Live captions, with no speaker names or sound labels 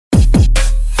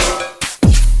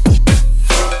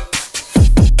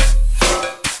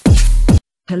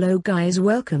Hello guys,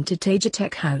 welcome to TEJA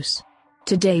Tech House.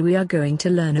 Today we are going to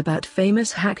learn about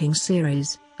famous hacking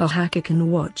series, a hacker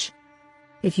can watch.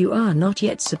 If you are not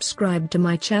yet subscribed to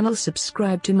my channel,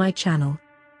 subscribe to my channel.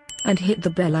 And hit the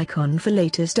bell icon for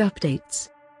latest updates.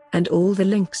 And all the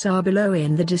links are below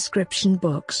in the description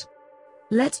box.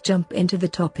 Let's jump into the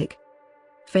topic.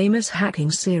 Famous hacking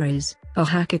series, a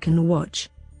hacker can watch.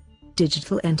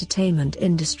 Digital entertainment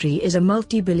industry is a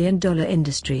multi-billion-dollar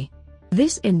industry.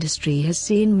 This industry has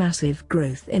seen massive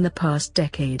growth in the past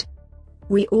decade.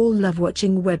 We all love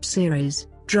watching web series,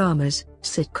 dramas,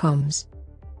 sitcoms.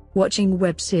 Watching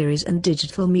web series and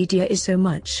digital media is so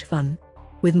much fun.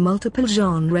 With multiple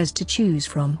genres to choose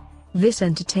from, this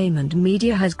entertainment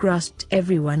media has grasped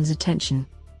everyone's attention.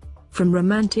 From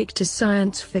romantic to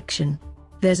science fiction,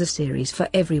 there's a series for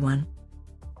everyone.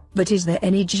 But is there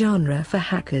any genre for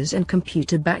hackers and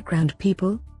computer background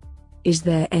people? Is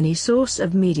there any source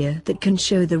of media that can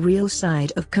show the real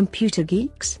side of computer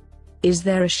geeks? Is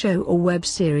there a show or web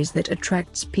series that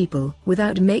attracts people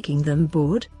without making them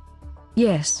bored?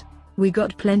 Yes, we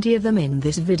got plenty of them in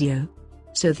this video.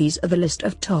 So these are the list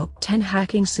of top 10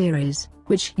 hacking series,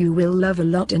 which you will love a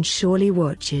lot and surely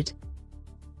watch it.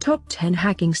 Top 10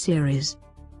 hacking series.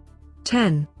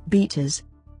 10. Beaters.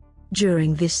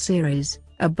 During this series,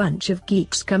 a bunch of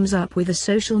geeks comes up with a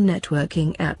social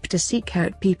networking app to seek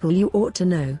out people you ought to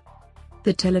know.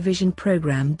 The television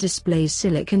program displays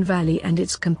Silicon Valley and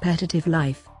its competitive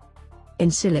life. In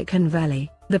Silicon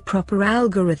Valley, the proper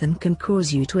algorithm can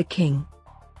cause you to a king.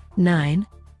 9.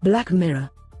 Black Mirror.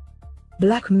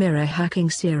 Black Mirror hacking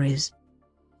series.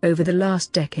 Over the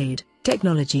last decade,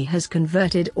 technology has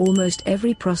converted almost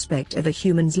every prospect of a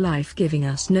human's life, giving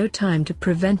us no time to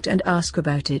prevent and ask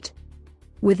about it.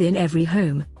 Within every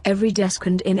home, every desk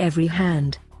and in every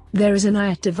hand, there is an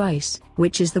IoT device,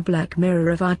 which is the black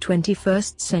mirror of our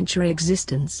 21st century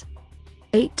existence.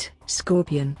 8.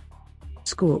 Scorpion.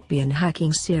 Scorpion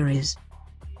hacking series.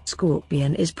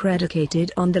 Scorpion is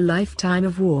predicated on the lifetime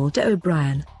of Walter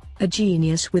O'Brien, a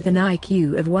genius with an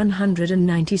IQ of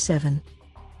 197.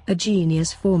 A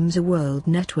genius forms a world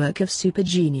network of super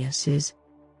geniuses.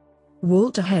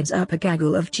 Walter heads up a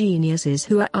gaggle of geniuses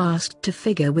who are asked to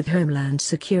figure with Homeland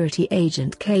Security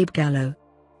agent Cabe Gallo.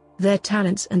 Their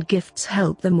talents and gifts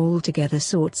help them all together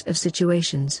sorts of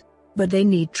situations, but they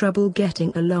need trouble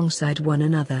getting alongside one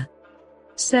another.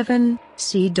 7.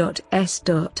 C.S.I.Cyber.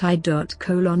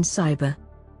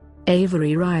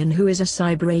 Avery Ryan, who is a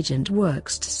cyber agent,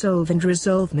 works to solve and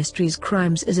resolve mysteries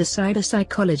crimes as a cyber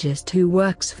psychologist who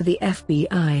works for the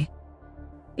FBI.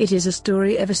 It is a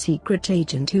story of a secret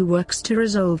agent who works to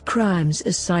resolve crimes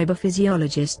as cyber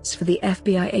physiologists for the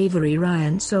FBI. Avery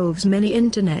Ryan solves many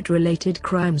internet-related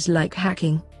crimes like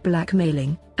hacking,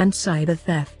 blackmailing, and cyber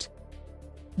theft.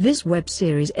 This web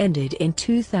series ended in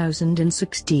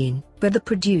 2016, but the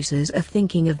producers are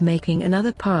thinking of making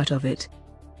another part of it.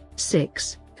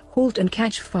 6. Halt and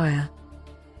Catch Fire.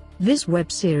 This web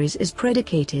series is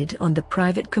predicated on the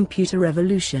private computer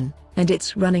revolution, and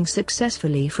it's running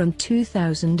successfully from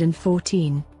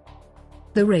 2014.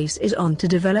 The race is on to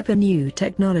develop a new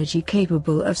technology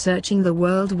capable of searching the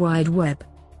World Wide Web.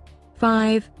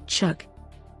 5. Chuck.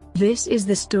 This is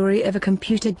the story of a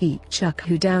computer geek, Chuck,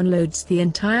 who downloads the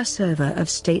entire server of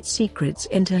state secrets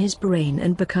into his brain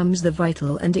and becomes the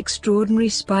vital and extraordinary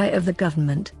spy of the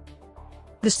government.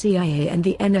 The CIA and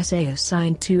the NSA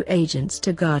assign 2 agents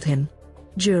to guard him.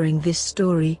 During this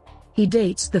story, he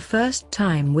dates the first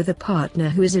time with a partner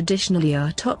who is additionally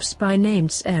a top spy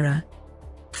named Sarah.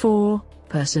 4.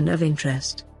 Person of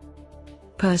Interest.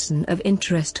 Person of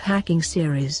Interest hacking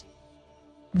series.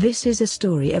 This is a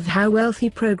story of how wealthy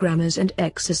programmers and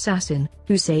ex-assassin,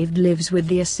 who saved lives with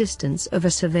the assistance of a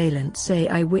surveillance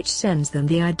AI which sends them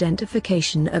the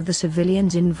identification of the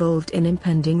civilians involved in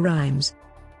impending crimes.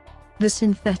 The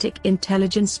synthetic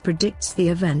intelligence predicts the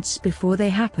events before they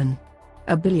happen.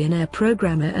 A billionaire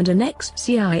programmer and an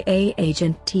ex-CIA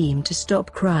agent team to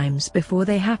stop crimes before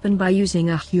they happen by using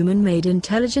a human-made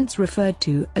intelligence referred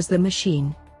to as the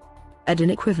machine. At an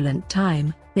equivalent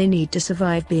time, they need to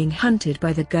survive being hunted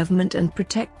by the government and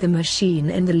protect the machine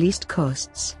in the least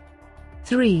costs.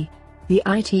 3. The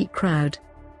IT Crowd.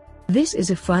 This is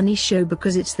a funny show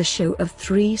because it's the show of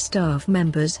 3 staff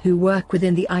members who work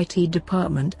within the IT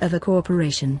department of a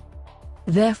corporation.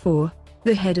 Therefore,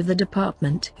 the head of the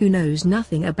department who knows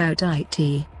nothing about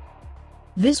IT.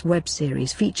 This web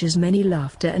series features many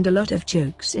laughter and a lot of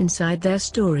jokes inside their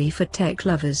story for tech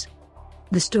lovers.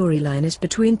 The storyline is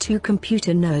between 2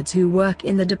 computer nerds who work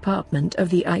in the department of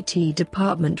the IT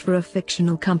department for a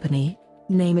fictional company,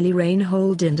 namely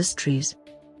Reinhold Industries.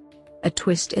 A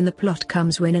twist in the plot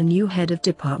comes when a new head of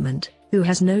department, who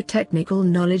has no technical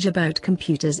knowledge about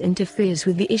computers, interferes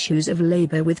with the issues of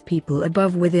labor with people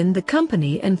above within the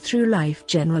company and through life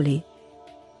generally.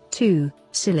 2.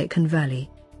 Silicon Valley.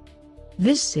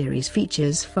 This series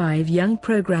features 5 young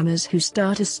programmers who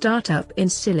start a startup in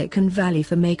Silicon Valley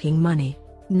for making money,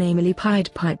 namely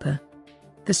Pied Piper.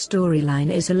 The storyline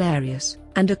is hilarious,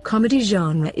 and a comedy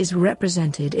genre is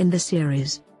represented in the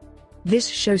series. This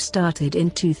show started in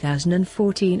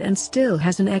 2014 and still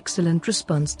has an excellent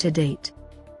response to date.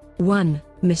 1.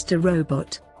 Mr.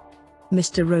 Robot.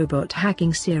 Mr. Robot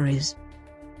hacking series.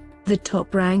 The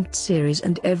top-ranked series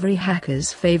and every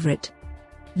hacker's favorite.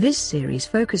 This series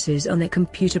focuses on a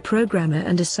computer programmer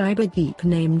and a cyber geek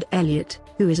named Elliot,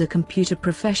 who is a computer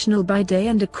professional by day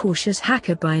and a cautious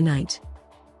hacker by night.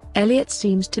 Elliot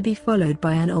seems to be followed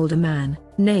by an older man,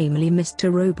 namely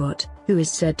Mr. Robot, who is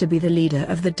said to be the leader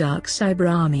of the dark cyber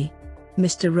army.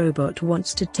 Mr. Robot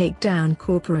wants to take down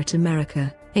corporate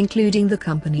America, including the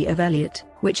company of Elliot,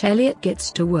 which Elliot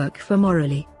gets to work for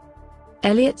morally.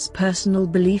 Elliot's personal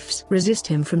beliefs resist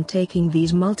him from taking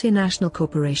these multinational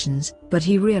corporations, but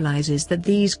he realizes that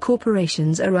these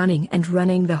corporations are running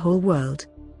the whole world.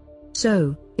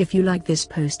 So, if you like this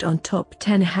post on Top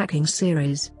 10 Hacking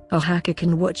Series, a hacker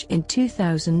can watch in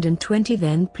 2020,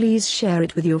 then please share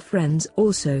it with your friends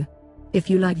also. If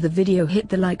you like the video, hit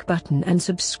the like button and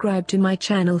subscribe to my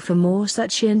channel for more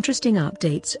such interesting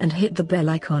updates and hit the bell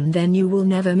icon, then you will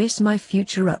never miss my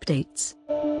future updates.